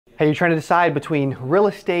Hey, you're trying to decide between real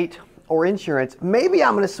estate or insurance. Maybe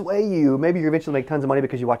I'm going to sway you. Maybe you're eventually make tons of money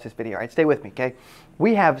because you watch this video. All right, stay with me, okay?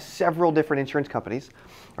 We have several different insurance companies.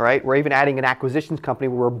 All right, we're even adding an acquisitions company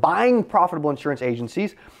where we're buying profitable insurance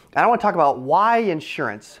agencies. And I want to talk about why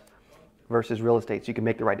insurance versus real estate so you can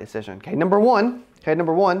make the right decision. Okay, number one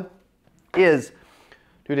is,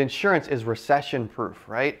 dude, insurance is recession proof,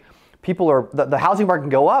 right? People are, the housing market can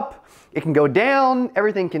go up, it can go down,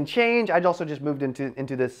 everything can change. I also just moved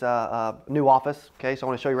into this new office, okay? So I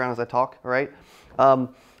want to show you around as I talk, all right?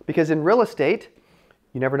 Because in real estate,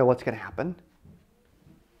 you never know what's going to happen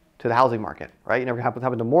to the housing market, right? You never know what's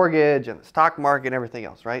happened to mortgage and the stock market and everything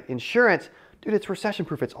else, right? Insurance, dude, it's recession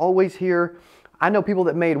proof. It's always here. I know people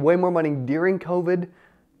that made way more money during COVID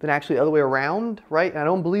than actually the other way around, right? And I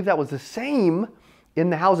don't believe that was the same in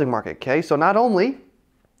the housing market, okay? So not only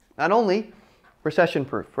recession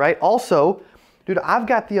proof, right? Also, dude, I've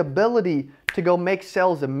got the ability to go make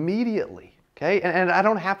sales immediately, okay? And I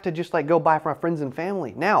don't have to just like go buy from my friends and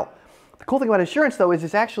family. Now, the cool thing about insurance though is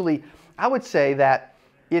it's actually, I would say that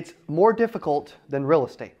it's more difficult than real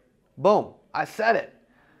estate. Boom, I said it.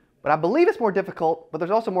 But I believe it's more difficult, but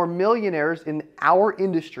there's also more millionaires in our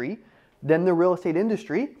industry than the real estate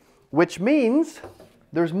industry, which means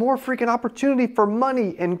there's more freaking opportunity for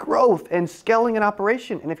money and growth and scaling an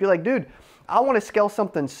operation. And if you're like, dude, I want to scale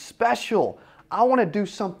something special. I want to do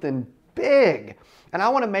something big. And I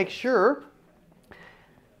want to make sure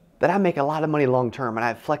that I make a lot of money long term and I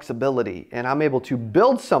have flexibility and I'm able to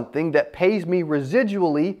build something that pays me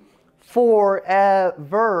residually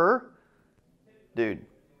forever. Dude,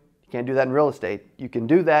 you can't do that in real estate. You can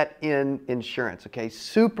do that in insurance, okay?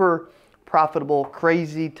 Super profitable,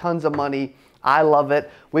 crazy, tons of money. I love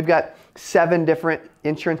it. We've got 7 different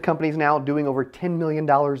insurance companies now doing over $10 million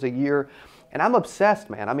a year. And I'm obsessed,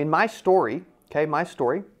 man. I mean, my story, okay, my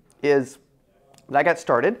story is that I got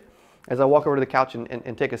started, as I walk over to the couch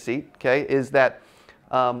and take a seat, okay, is that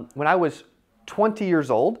when I was 20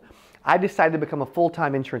 years old, I decided to become a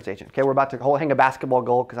full-time insurance agent. Okay, we're about to hang a basketball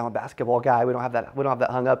goal because I'm a basketball guy. We don't have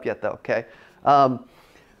that hung up yet though, okay?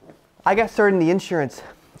 I got started in the insurance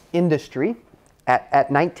industry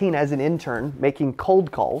at 19 as an intern, making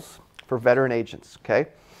cold calls for veteran agents, okay?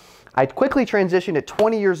 I quickly transitioned at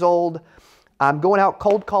 20 years old. I'm going out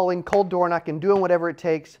cold calling, cold door knocking, doing whatever it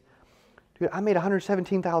takes. Dude, I made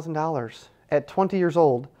 $117,000 at 20 years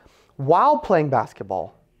old while playing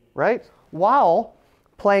basketball, right? While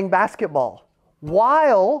playing basketball,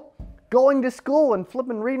 while going to school and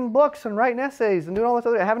flipping, reading books and writing essays and doing all this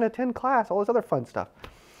other, having to attend class, all this other fun stuff.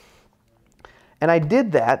 And I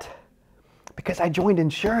did that because I joined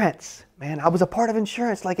insurance. Man, I was a part of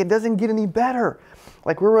insurance. Like, it doesn't get any better.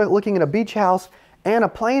 Like, we're looking at a beach house and a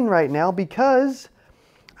plane right now because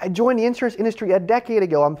I joined the insurance industry a decade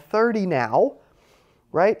ago. I'm 30 now,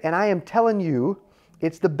 right? And I am telling you,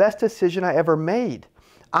 it's the best decision I ever made.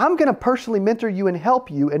 I'm going to personally mentor you and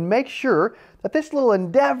help you and make sure that this little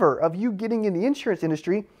endeavor of you getting in the insurance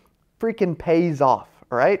industry freaking pays off,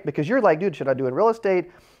 all right? Because you're like, dude, should I do in real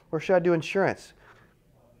estate or should I do insurance?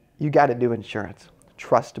 You got to do insurance.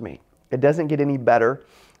 Trust me. It doesn't get any better.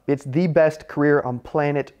 It's the best career on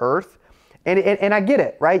planet Earth. And I get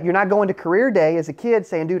it, right? You're not going to career day as a kid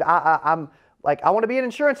saying, dude, I'm like, I want to be an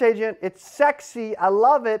insurance agent. It's sexy. I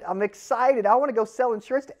love it. I'm excited. I want to go sell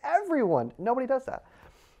insurance to everyone. Nobody does that.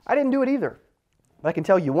 I didn't do it either. But I can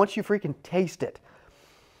tell you, once you freaking taste it,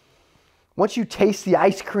 once you taste the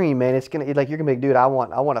ice cream, man, it's gonna, like, you're gonna be like, dude, I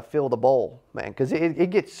want to fill the bowl, man, because it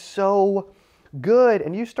gets so good,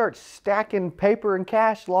 and you start stacking paper and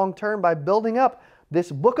cash long term by building up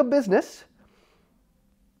this book of business,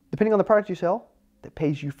 depending on the product you sell, that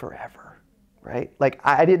pays you forever, right? Like,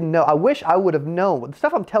 I didn't know. I wish I would have known the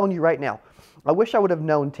stuff I'm telling you right now. I wish I would have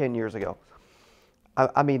known 10 years ago.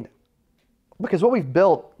 I mean, because what we've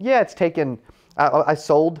built, yeah, it's taken, I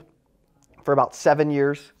sold for about 7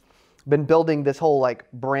 years, been building this whole like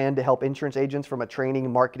brand to help insurance agents from a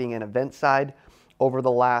training, marketing, and event side over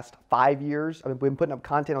the last 5 years. I mean, we've been putting up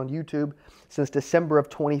content on YouTube since December of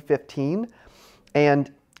 2015.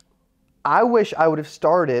 And I wish I would have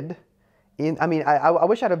started in, I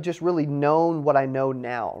wish I'd have just really known what I know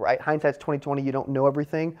now, right? Hindsight's 20/20, you don't know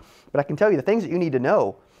everything. But I can tell you the things that you need to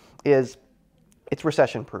know is it's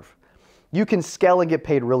recession proof. You can scale and get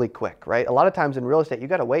paid really quick, right? A lot of times in real estate, you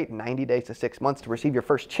got to wait 90 days to 6 months to receive your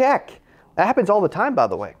first check. That happens all the time, by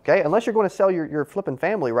the way, okay? Unless you're going to sell your flipping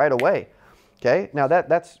family right away, okay? Now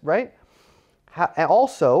that's right. And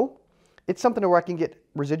also, it's something where I can get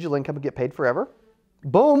residual income and get paid forever.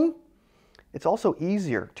 Boom. It's also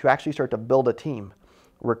easier to actually start to build a team,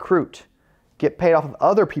 recruit, get paid off of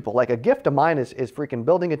other people. Like, a gift of mine is freaking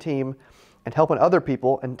building a team and helping other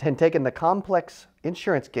people and taking the complex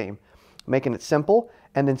insurance game, making it simple,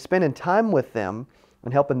 and then spending time with them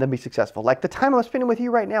and helping them be successful. Like the time I'm spending with you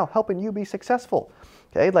right now, helping you be successful.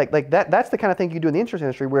 Okay, like that's the kind of thing you do in the insurance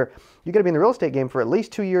industry, where you got to be in the real estate game for at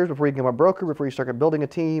least 2 years before you become a broker, before you start building a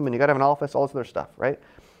team, and you got to have an office, all this other stuff, right?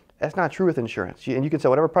 That's not true with insurance. And you can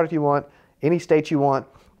sell whatever product you want, any state you want,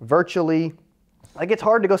 virtually. Like it's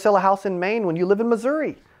hard to go sell a house in Maine when you live in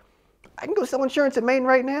Missouri. I can go sell insurance in Maine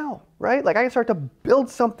right now, right? Like I can start to build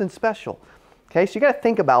something special. Okay, so you got to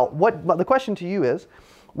think about the question to you is,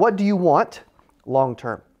 what do you want long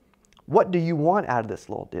term? What do you want out of this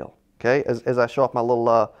little deal? Okay, as I show off my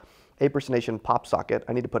little Impersonation pop socket,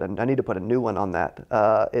 I need to put a new one on that.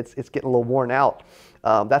 It's getting a little worn out.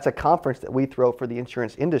 That's a conference that we throw for the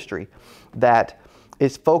insurance industry that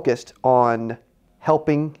is focused on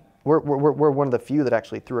helping. We're one of the few that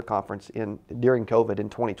actually threw a conference during COVID in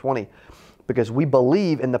 2020 because we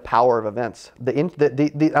believe in the power of events.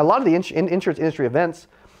 A lot of the insurance industry events.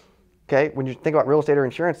 Okay, when you think about real estate or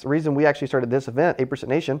insurance, the reason we actually started this event, 8%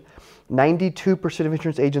 Nation, 92% of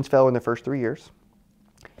insurance agents fell in their first 3 years.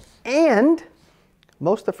 And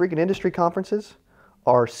most of the freaking industry conferences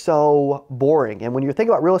are so boring. And when you think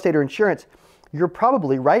about real estate or insurance, you're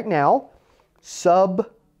probably right now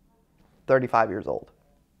sub 35 years old.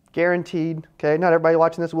 Guaranteed, okay? Not everybody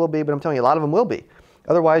watching this will be, but I'm telling you, a lot of them will be.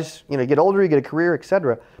 Otherwise, you get older, you get a career,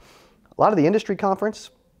 etc. A lot of the industry conference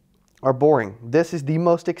are boring. This is the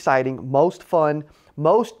most exciting, most fun,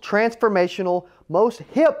 most transformational, most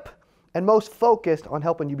hip, and most focused on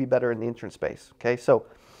helping you be better in the insurance space. Okay, so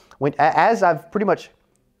as I've pretty much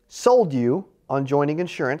sold you on joining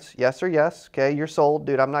insurance, yes or yes, okay, you're sold,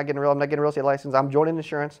 dude. I'm not getting a real estate license. I'm joining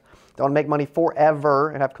insurance. Don't want to make money forever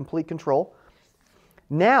and have complete control.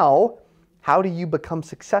 Now, how do you become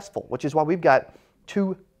successful? Which is why we've got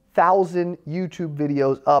 2,000 YouTube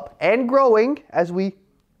videos up and growing as we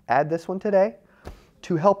add this one today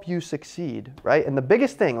to help you succeed, right? And the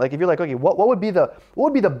biggest thing, like if you're like, okay, what would be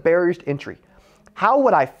the barriers to entry? How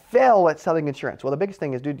would I fail at selling insurance? Well, the biggest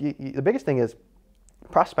thing is, dude, the biggest thing is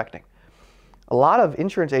prospecting. A lot of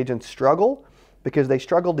insurance agents struggle because they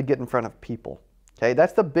struggle to get in front of people. Okay,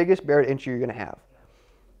 that's the biggest barrier to entry you're going to have.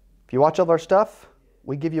 If you watch all of our stuff,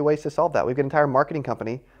 we give you ways to solve that. We've got an entire marketing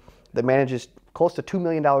company that manages close to $2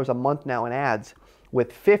 million a month now in ads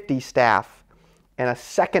with 50 staff and a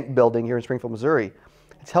second building here in Springfield, Missouri.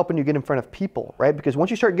 It's helping you get in front of people, right? Because once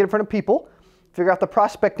you start to get in front of people, figure out the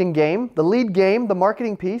prospecting game, the lead game, the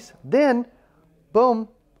marketing piece, then boom,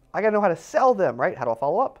 I got to know how to sell them, right? How do I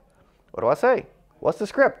follow up? What do I say? What's the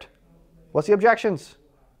script? What's the objections?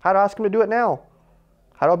 How do I ask them to do it now?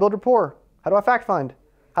 How do I build rapport? How do I fact find?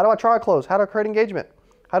 How do I try a close? How do I create engagement?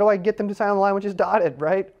 How do I get them to sign on the line which is dotted,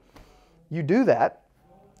 right? You do that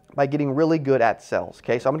by getting really good at sales,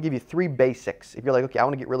 okay? So I'm gonna give you 3 basics. If you're like, okay, I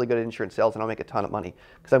wanna get really good at insurance sales and I'll make a ton of money.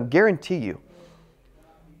 Because I guarantee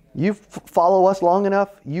you follow us long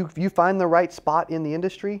enough, you find the right spot in the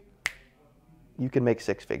industry, you can make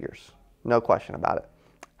 6 figures. No question about it.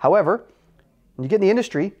 However, when you get in the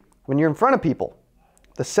industry, when you're in front of people,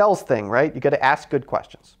 the sales thing, right? You gotta ask good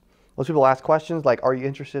questions. Most people ask questions like, are you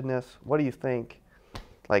interested in this? What do you think?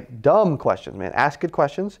 Like dumb questions, man. Ask good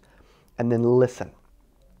questions and then listen.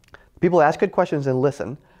 People that ask good questions and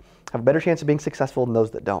listen have a better chance of being successful than those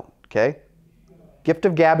that don't, okay? Gift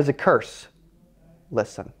of gab is a curse.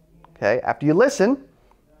 Listen, okay? After you listen,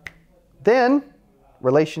 then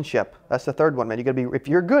relationship. That's the third one, man. You gotta be, if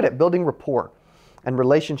you're good at building rapport and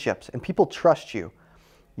relationships and people trust you,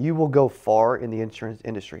 you will go far in the insurance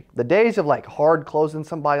industry. The days of like hard closing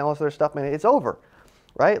somebody and all this other stuff, man, it's over,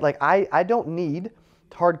 right? Like I don't need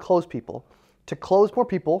to hard close people to close more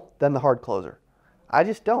people than the hard closer. I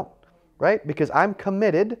just don't, right? Because I'm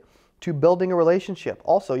committed to building a relationship.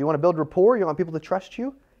 Also, you want to build rapport, you want people to trust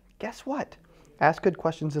you? Guess what? Ask good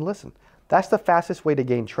questions and listen. That's the fastest way to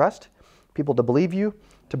gain trust, people to believe you,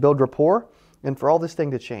 to build rapport, and for all this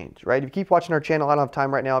thing to change, right? If you keep watching our channel, I don't have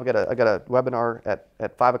time right now. I got a webinar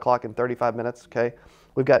at 5 o'clock in 35 minutes, okay?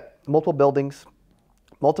 We've got multiple buildings,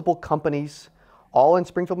 multiple companies, all in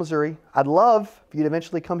Springfield, Missouri. I'd love for you to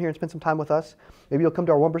eventually come here and spend some time with us. Maybe you'll come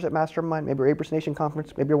to our 1% Mastermind, maybe our 8% Nation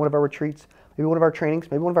conference, maybe one of our retreats, maybe one of our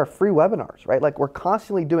trainings, maybe one of our free webinars, right? Like we're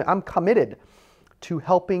constantly doing, I'm committed to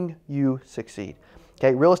helping you succeed.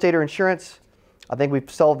 Okay, real estate or insurance, I think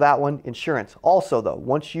we've solved that one. Insurance. Also though,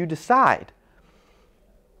 once you decide,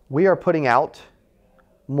 we are putting out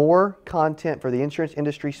more content for the insurance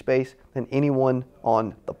industry space than anyone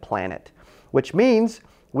on the planet, which means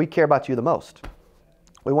we care about you the most.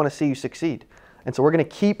 We want to see you succeed. And so we're going to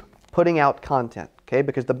keep putting out content, okay?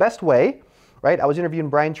 Because the best way, right? I was interviewing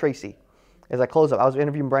Brian Tracy, as I close up, I was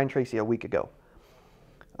interviewing Brian Tracy a week ago.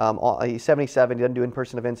 He's 77, he doesn't do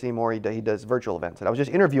in-person events anymore, he does virtual events. And I was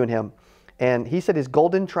just interviewing him, and he said his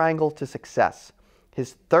golden triangle to success,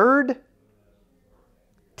 his third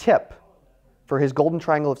tip for his golden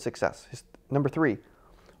triangle of success, his number 3,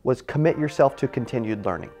 was commit yourself to continued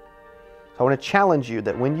learning. So I want to challenge you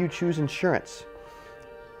that when you choose insurance,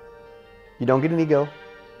 you don't get an ego,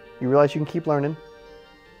 you realize you can keep learning,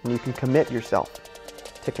 and you can commit yourself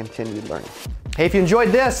to continued learning. Hey, if you enjoyed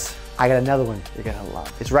this, I got another one you're gonna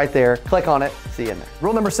love. It's right there. Click on it. See you in there.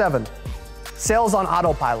 Rule number 7, sales on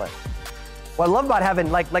autopilot. What I love about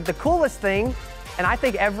having, like the coolest thing, and I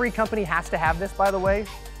think every company has to have this, by the way,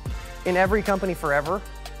 in every company forever,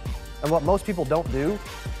 and what most people don't do,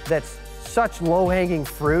 that's such low-hanging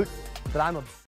fruit that I'm obsessed.